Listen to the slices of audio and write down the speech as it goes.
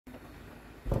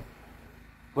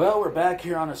Well, we're back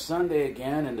here on a Sunday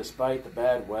again, and despite the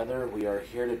bad weather, we are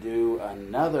here to do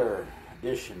another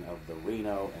edition of the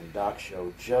Reno and Doc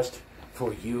Show just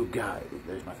for you guys.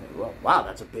 There's my thing. Well, wow,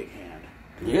 that's a big hand.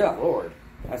 Good Yeah. Lord.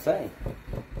 I say.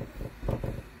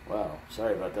 Wow,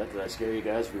 sorry about that. Did I scare you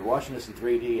guys? If you're watching this in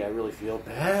 3D, I really feel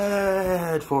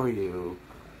bad for you.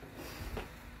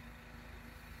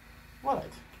 What?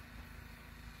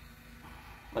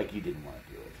 Like you didn't want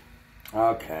to do it.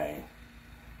 Okay.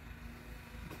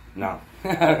 No.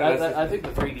 I think the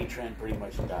 3D trend pretty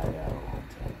much died out a long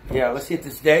time. Yeah, let's hit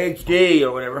this HD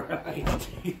or whatever.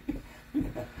 HD.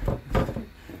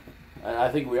 I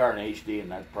think we are in HD, and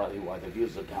that's probably why the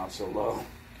views are down so low.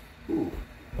 Ooh.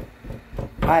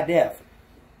 High def.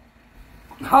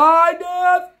 High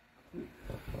def!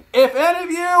 If any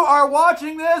of you are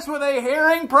watching this with a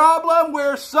hearing problem,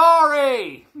 we're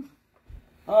sorry!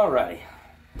 Alrighty.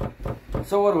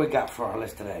 So what do we got for our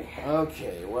list today?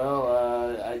 Okay,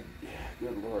 well,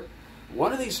 good Lord.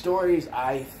 One of these stories,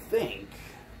 I think,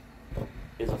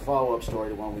 is a follow-up story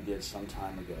to one we did some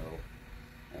time ago.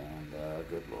 And,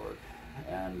 good Lord.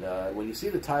 And when you see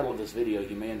the title of this video,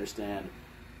 you may understand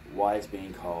why it's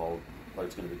being called, what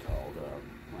it's going to be called.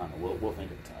 I don't know, we'll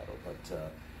think of the title.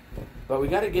 But we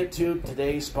got to get to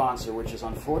today's sponsor, which is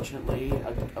unfortunately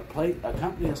a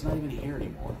company that's not even here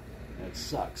anymore. And it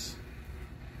sucks.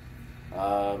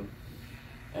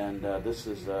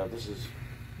 This is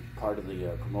part of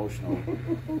the promotional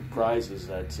prizes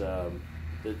that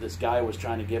this guy was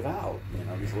trying to give out. You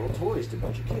know, these little toys to a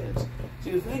bunch of kids.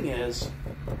 See, the thing is,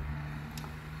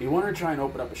 he wanted to try and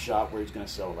open up a shop where he's going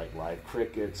to sell like live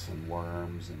crickets and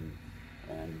worms and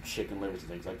chicken livers and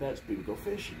things like that, so people go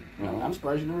fishing. Mm-hmm. I'm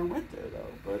surprised you never went there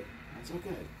though, but that's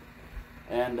okay.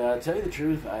 And to tell you the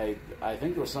truth, I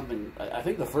think there was something. I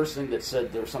think the first thing that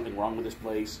said there was something wrong with this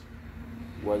place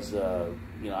was, you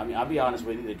know, I mean, I'll be honest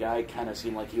with you, the guy kind of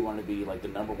seemed like he wanted to be like the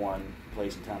 #1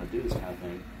 place in town to do this kind of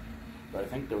thing. But I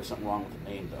think there was something wrong with the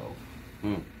name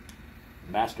though.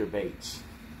 Master Baits.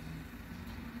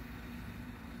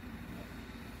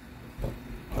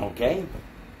 Okay.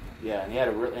 Yeah, and he had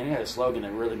a slogan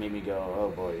that really made me go, oh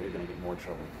boy, you're gonna get more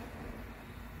trouble.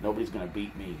 Nobody's gonna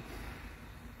beat me.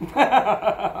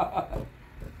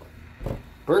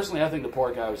 Personally, I think the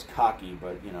poor guy was cocky,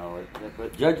 but you know,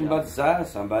 Judging by the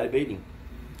size, somebody beat him.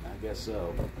 I guess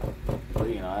so. But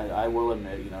you know, I will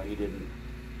admit, you know, he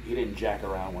didn't jack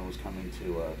around when it was coming to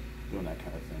doing that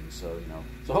kind of thing. So you know,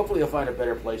 so hopefully he'll find a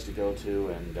better place to go to,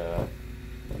 and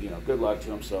you know, good luck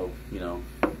to him. So you know,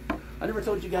 I never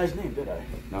told you guys' name, did I?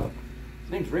 No.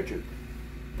 His name's Richard.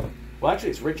 Well,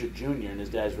 actually, it's Richard Jr. and his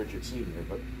dad's Richard Sr.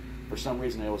 But for some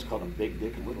reason, they always called him Big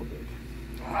Dick and Little Dick.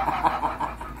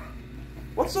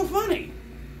 What's so funny?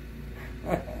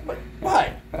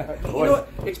 What? You know what?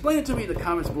 Explain it to me in the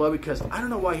comments below because I don't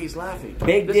know why he's laughing.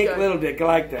 Big This dick, guy- little dick, I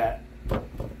like that.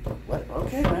 What?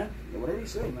 Okay, man. Whatever you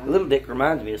say, man. Little dick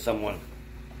reminds me of someone.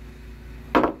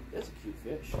 That's a cute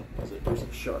fish. There's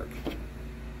a shark. I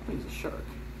think it's a shark.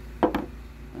 Well,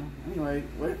 anyway,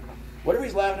 whatever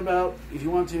he's laughing about, if you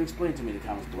want to, explain it to me in the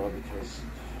comments below because,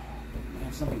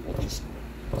 man, some people just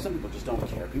don't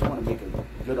care. People want to make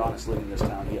a good, honest living in this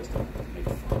town. He has to make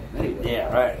fun. Anyway.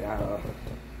 Yeah, right.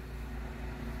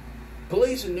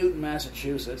 Police in Newton,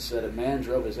 Massachusetts said a man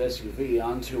drove his SUV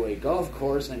onto a golf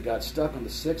course and got stuck on the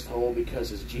 6th hole because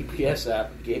his GPS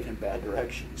app gave him bad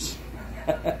directions.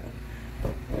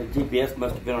 GPS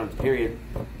must have been on its period.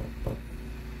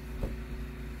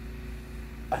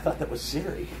 I thought that was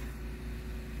Siri.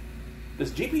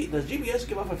 Does GPS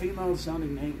give off a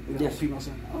female-sounding name? Yes. Female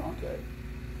sounding. Oh, okay.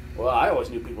 Well, I always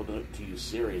knew people to use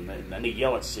Siri, and then they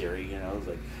yell at Siri. You know, it's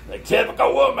like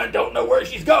typical woman don't know where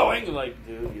she's going. Like,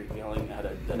 dude, you're yelling at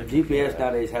a GPS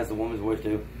nowadays has the woman's voice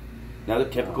too. Another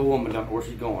typical woman don't know where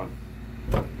she's going.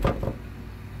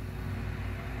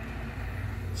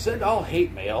 Send all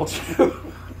hate mail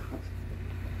to.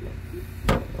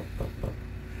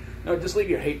 No, just leave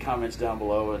your hate comments down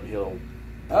below, and he'll.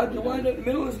 How'd you wind up in the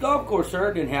middle of this golf course,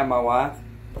 sir? Didn't have my wife.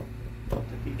 There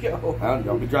you go.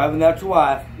 Don't be driving without your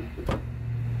wife.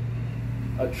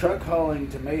 A truck hauling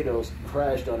tomatoes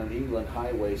crashed on an England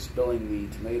highway, spilling the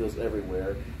tomatoes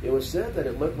everywhere. It was said that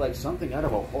it looked like something out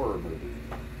of a horror movie.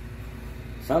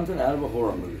 Something out of a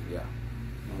horror movie. Yeah.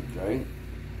 Okay.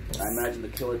 I imagine the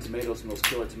Killer Tomatoes in those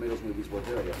Killer Tomatoes movies were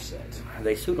very upset.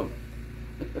 They suit them.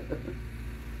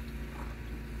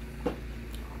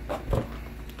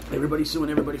 Everybody's suing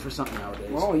everybody for something nowadays.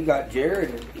 Well, you got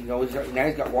Jared. You know, now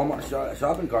he's got Walmart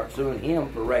shopping cart suing him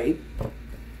for rape.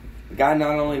 The guy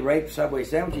not only raped Subway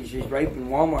sandwiches, he's raping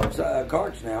Walmart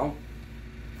carts now.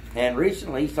 And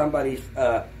recently, somebody's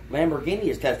Lamborghini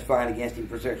is testifying against him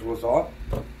for sexual assault.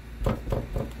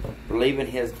 for leaving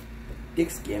his dick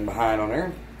skin behind on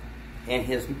there and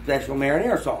his special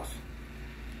marinara sauce.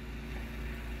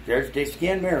 There's dick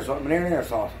skin, marinara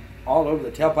sauce all over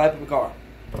the tailpipe of the car.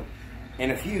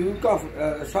 And a few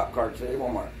shop carts at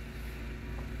Walmart.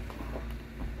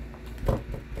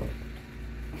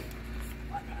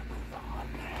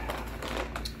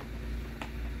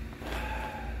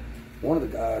 One of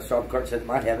the shop carts said it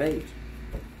might have AIDS.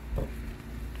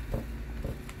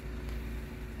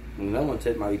 And another one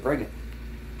said it might be pregnant.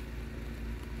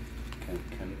 Can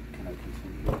I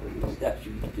continue, please? Yeah,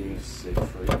 you can. Sick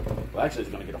freak. Well, actually,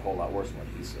 it's going to get a whole lot worse than what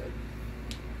he said.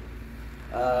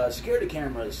 Security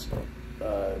camera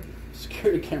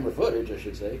footage, I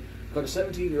should say, caught a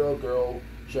 17-year-old girl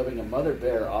shoving a mother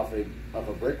bear off a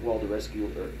brick wall to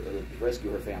rescue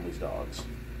her family's dogs.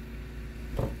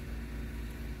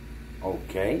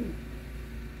 Okay.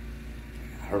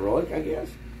 Heroic, I guess.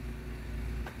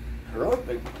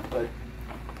 Heroic, but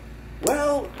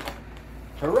well,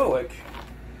 heroic.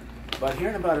 But here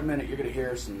in about a minute, you're going to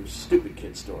hear some stupid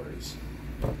kid stories.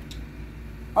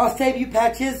 I'll save you,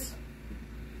 Patches.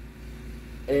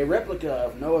 A replica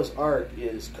of Noah's Ark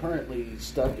is currently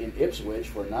stuck in Ipswich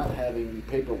for not having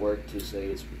paperwork to say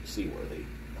it's seaworthy.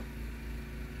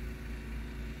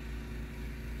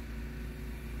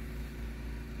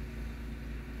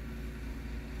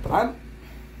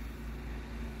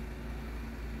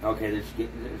 Okay, this is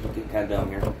getting kind of dumb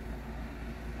here.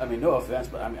 I mean, no offense,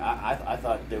 but I mean, I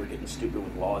thought they were getting stupid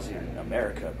with laws here in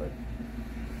America, but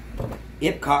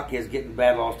Ipcock is getting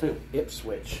bad laws too.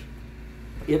 Ipswich.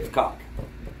 Ipcock.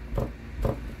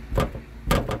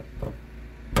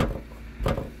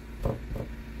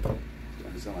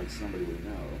 Doesn't sound like somebody we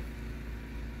know.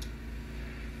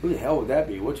 Who the hell would that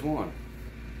be? Which one?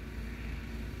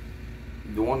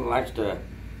 The one that likes to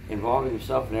involve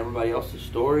himself in everybody else's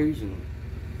stories and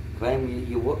claim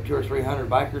you whooped 200 or 300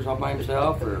 bikers all by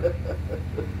himself, or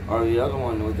the other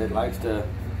one that likes to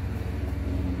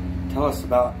tell us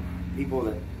about people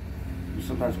that you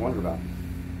sometimes wonder about.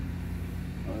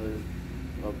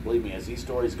 Well, believe me, as these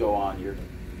stories go on,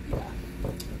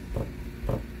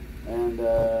 And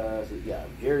yeah,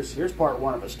 here's part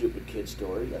one of a stupid kid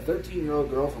story. A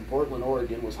 13-year-old girl from Portland,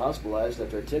 Oregon, was hospitalized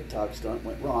after a TikTok stunt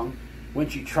went wrong when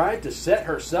she tried to set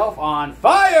herself on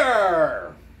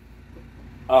fire.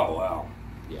 Oh, wow.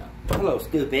 Yeah. Hello,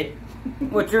 stupid.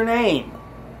 What's your name?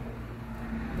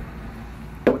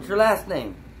 What's your last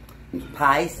name?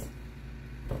 Pice?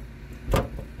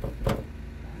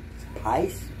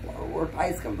 Pice? Where'd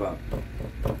Pice come from?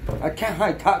 I can't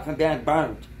hardly talk from being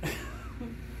burnt.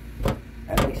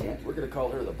 That makes sense. We're going to call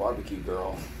her the barbecue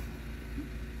girl.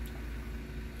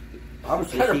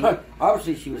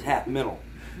 Obviously, she was half mental.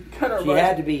 She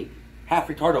had to be half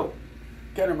retarded.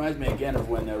 Kind of reminds me again of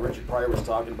when Richard Pryor was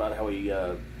talking about how he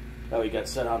got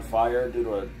set on fire due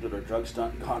to a drug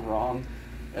stunt gone wrong,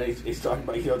 and he's talking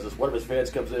about just one of his fans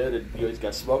comes in and he's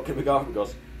got smoke coming off and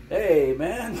goes, "Hey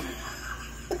man,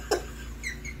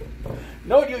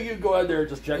 no, you go in there and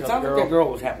just check on the girl." It sounds like that girl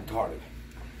was half retarded.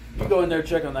 You go in there,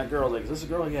 check on that girl. Like, is this a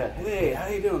girl? Yeah. Hey, how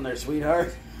you doing there,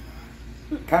 sweetheart?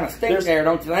 Kind of stinks there,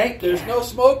 don't you think? There's no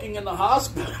smoking in the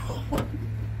hospital.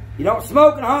 You don't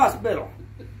smoke in a hospital.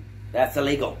 That's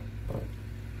illegal.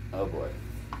 Oh boy.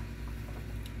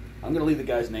 I'm going to leave the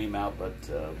guy's name out, but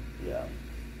yeah.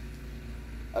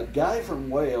 A guy from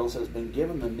Wales has been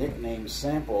given the nickname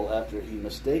Sample after he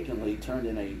mistakenly turned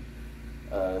in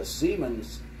a semen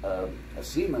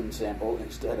sample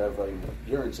instead of a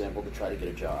urine sample to try to get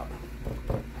a job.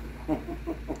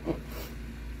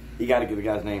 You got to give the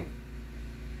guy's name.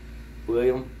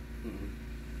 William. Mm-hmm.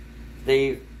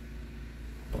 Steve.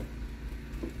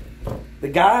 The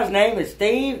guy's name is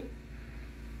Steve?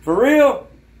 For real?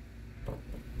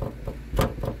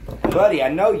 Buddy, I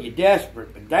know you're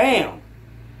desperate, but damn.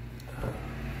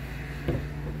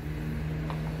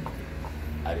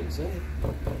 I didn't say it.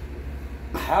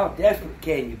 How desperate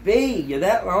can you be? You're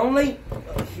that lonely?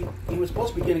 He was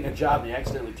supposed to be getting a job and he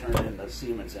accidentally turned in a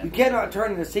semen sample. You cannot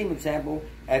turn in a semen sample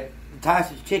at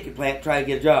Tyson's chicken plant to try to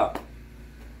get a job.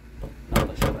 Not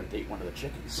unless you're going to date one of the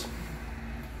chickens.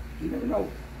 You never know.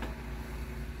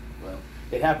 Well,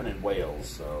 it happened in Wales,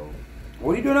 so...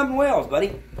 What are you doing up in Wales,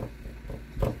 buddy?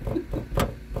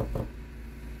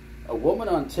 A woman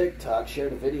on TikTok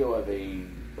shared a video of a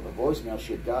voicemail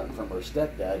she had gotten from her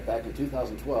stepdad back in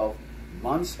 2012,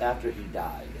 months after he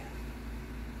died.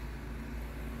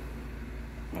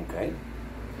 Okay.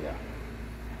 Yeah.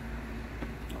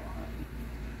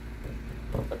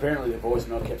 Apparently the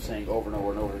voicemail kept saying over and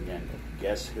over and over again,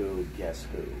 "Guess who, guess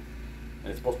who?" And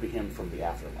it's supposed to be him from the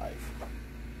afterlife.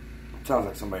 Sounds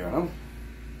like somebody I know.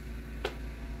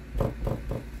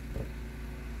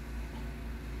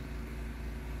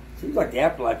 Seems like the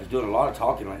afterlife is doing a lot of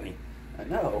talking lately. I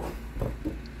know.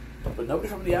 But nobody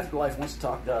from the afterlife wants to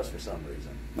talk to us for some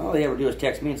reason. All they ever do is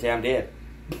text me and say I'm dead.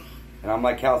 And I'm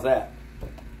like, how's that?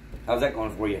 How's that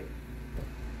going for you?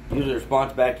 Usually the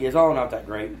response back is, oh, not that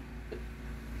great.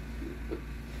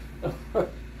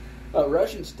 A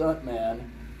Russian stuntman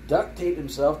duct taped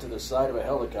himself to the side of a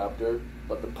helicopter,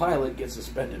 but the pilot gets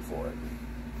suspended for it.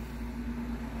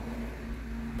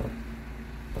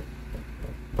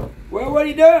 Well, what are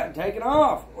you doing? Taking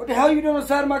off. What the hell are you doing on the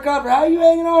side of my copter? How are you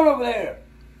hanging on over there?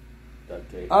 Duct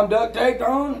tape. I'm duct taped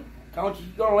on. Don't you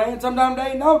gonna land sometime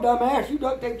today? No, dumbass. You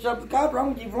duct taped yourself to the copter. I'm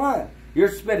gonna keep flying. You're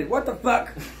suspended. What the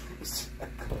fuck?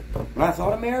 And I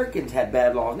thought Americans had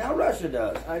bad laws. Now Russia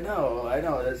does. I know.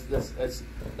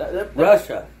 That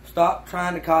Russia, stop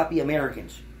trying to copy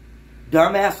Americans.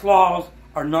 Dumbass laws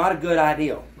are not a good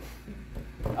idea.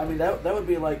 I mean, that would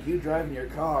be like you driving your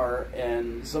car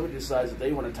and somebody decides that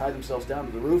they want to tie themselves down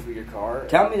to the roof of your car.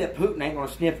 Tell me that Putin ain't going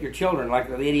to sniff your children like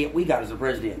the idiot we got as a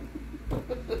president.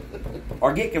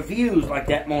 Or get confused like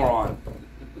that moron.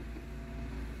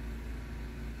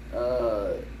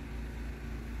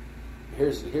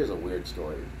 Here's a weird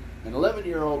story. An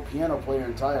 11-year-old piano player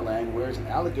in Thailand wears an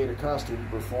alligator costume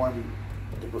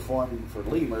to perform for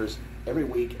lemurs every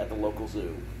week at the local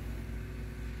zoo.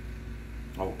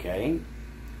 Okay.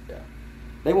 Yeah.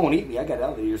 They won't eat me. I got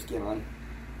alligator skin on.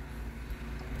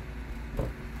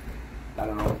 I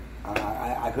don't know.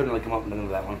 I couldn't really come up with none of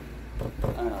that one.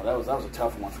 I know that was a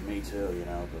tough one for me too. You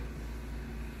know, but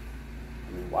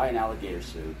I mean, why an alligator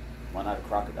suit? Why not a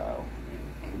crocodile?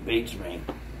 I mean, It beats me.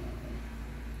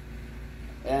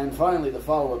 And finally, the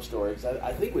follow-up story, because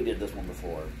I think we did this one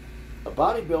before. A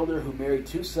bodybuilder who married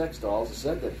 2 sex dolls has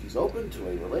said that he's open to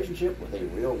a relationship with a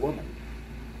real woman,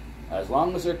 as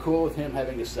long as they're cool with him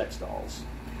having his sex dolls.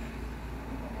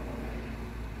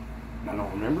 I don't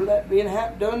remember that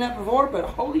doing that before, but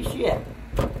holy shit.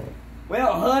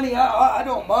 Well, honey, I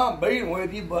don't mind being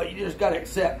with you, but you just got to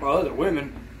accept my other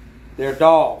women. They're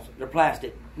dolls. They're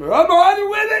plastic. They're my other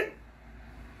women.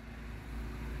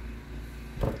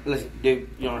 Listen, dude,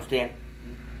 you don't understand?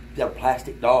 They're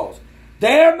plastic dolls.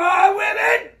 They're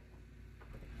my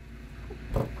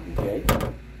women! Okay.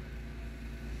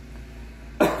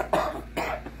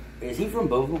 Is he from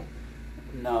Bovill?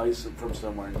 No, he's from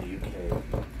somewhere in the UK.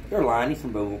 You're lying, he's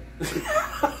from Bovill.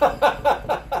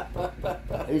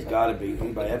 He's gotta be.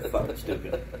 Anybody that fucking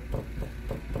stupid.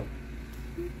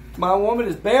 My woman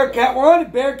is Bearcat 1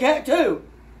 and Bearcat 2.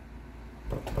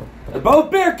 They're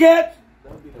both Bearcats!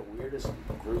 That would be the weirdest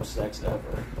group sex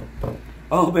ever.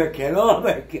 Oh, Bearcat, oh,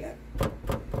 Bearcat.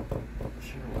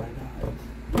 Sure, why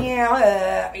not?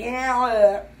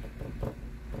 Yeah.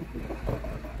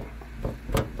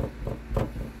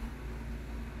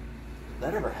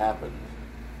 That ever happened.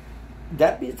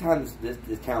 That'd be the time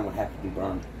this town would have to be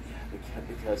burned. Yeah,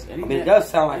 because I mean, it does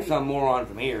sound like some moron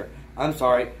from here. I'm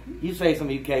sorry. You say some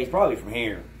UK, he's probably from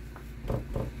here.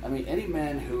 I mean, any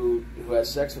man who has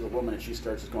sex with a woman and she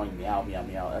starts just going meow, meow,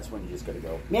 meow, that's when you just got to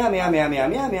go. Meow, meow, meow, meow,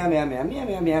 meow, meow, meow, meow, meow,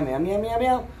 meow, meow, meow, meow, meow,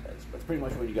 meow. That's pretty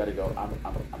much when you got to go.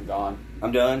 I'm gone.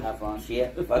 I'm done. Have fun.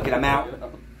 Shit. Fuck it, I'm out.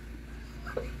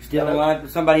 Still in line for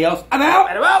somebody else. I'm out.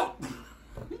 I'm out.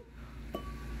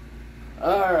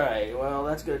 All right. Well,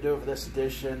 that's going to do it for this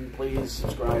edition. Please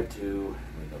subscribe to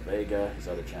Reno Vega, his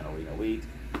other channel, Reno Wheat,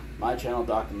 my channel,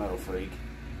 Dr. Metal Freak,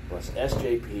 plus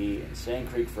SJP and Sand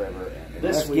Creek Forever. And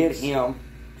let's get him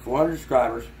 400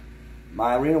 subscribers.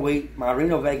 My Reno Wheat, my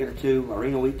Reno Vega to 2, my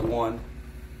Reno Wheat to 1.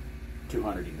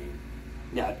 200, you mean?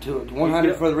 Yeah,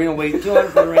 100 for the Reno Wheat, 200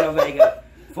 for the Reno Vega,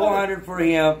 400 for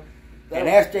him, and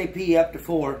SJP up to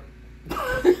 4,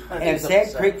 and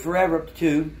Sand Creek Forever up to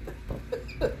 2.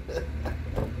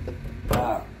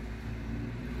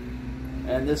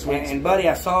 And this week, and buddy,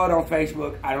 I saw it on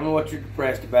Facebook. I don't know what you're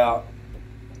depressed about.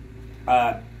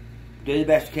 Do the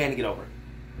best you can to get over it.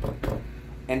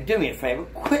 And do me a favor,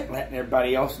 quit letting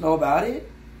everybody else know about it.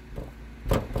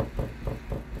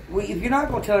 If you're not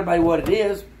going to tell everybody what it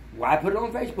is, why put it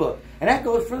on Facebook? And that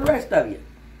goes for the rest of you.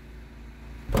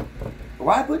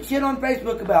 Why put shit on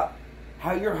Facebook about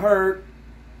how you're hurt,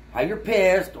 how you're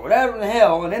pissed, or whatever in the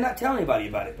hell, and then not tell anybody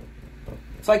about it?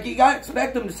 It's like you got to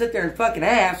expect them to sit there and fucking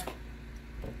ask.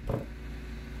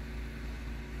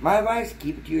 My advice,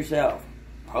 keep it to yourself.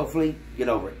 Hopefully, get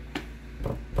over it.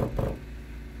 Can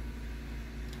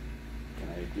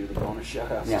I do the bonus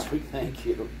shout-outs this week? Thank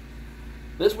you.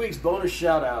 This week's bonus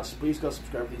shout-outs, please go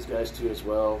subscribe to these guys too as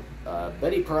well.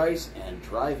 Betty Price and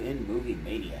Drive-In Movie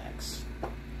Maniacs.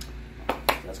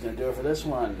 That's going to do it for this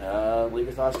one. Leave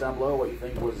your thoughts down below. What you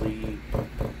think was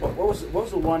what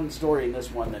was the one story in this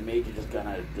one that made you just kind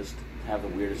of have the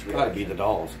weirdest reaction? Gotta be the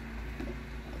dolls.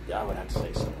 I would have to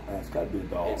say so. It's got to be a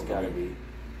dog. It's got to be.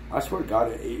 I swear to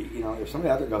God, you know, if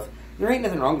somebody out there goes, there ain't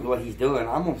nothing wrong with what he's doing,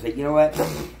 I'm going to say, you know what?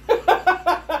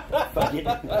 Fuck it.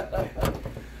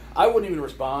 I wouldn't even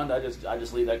respond. I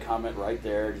just leave that comment right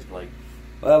there. Just like,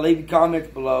 well, leave your comments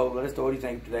below. Let us know what you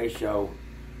think of today's show.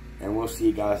 And we'll see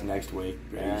you guys next week.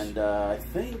 Peace. And I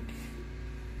think,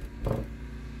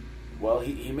 well,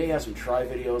 he may have some try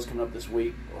videos coming up this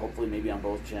week. Hopefully, maybe on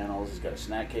both channels. He's got a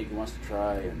snack cake he wants to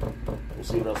try, and we'll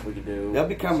see what else we can do. They'll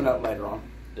be coming up later on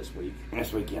this week.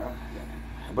 This week, yeah.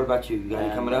 What about you? You got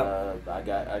any coming up? I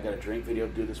got a drink video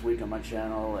to do this week on my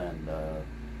channel, and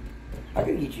I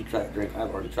can get you to try the drink. I've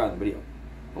already tried the video.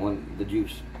 The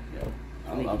juice. Yeah.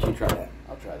 I need to get you to try that.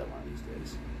 I'll try that one of these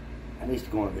days. That needs to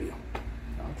go on a video.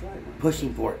 I'll try it. Push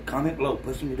him for it. Comment below.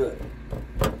 Push him to do it.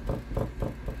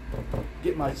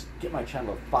 Get my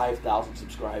channel to 5,000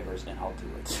 subscribers, and I'll do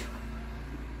it.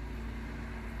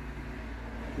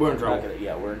 We're in trouble.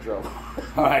 Yeah, we're in trouble.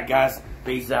 All right, guys.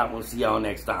 Peace out. We'll see y'all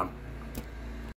next time.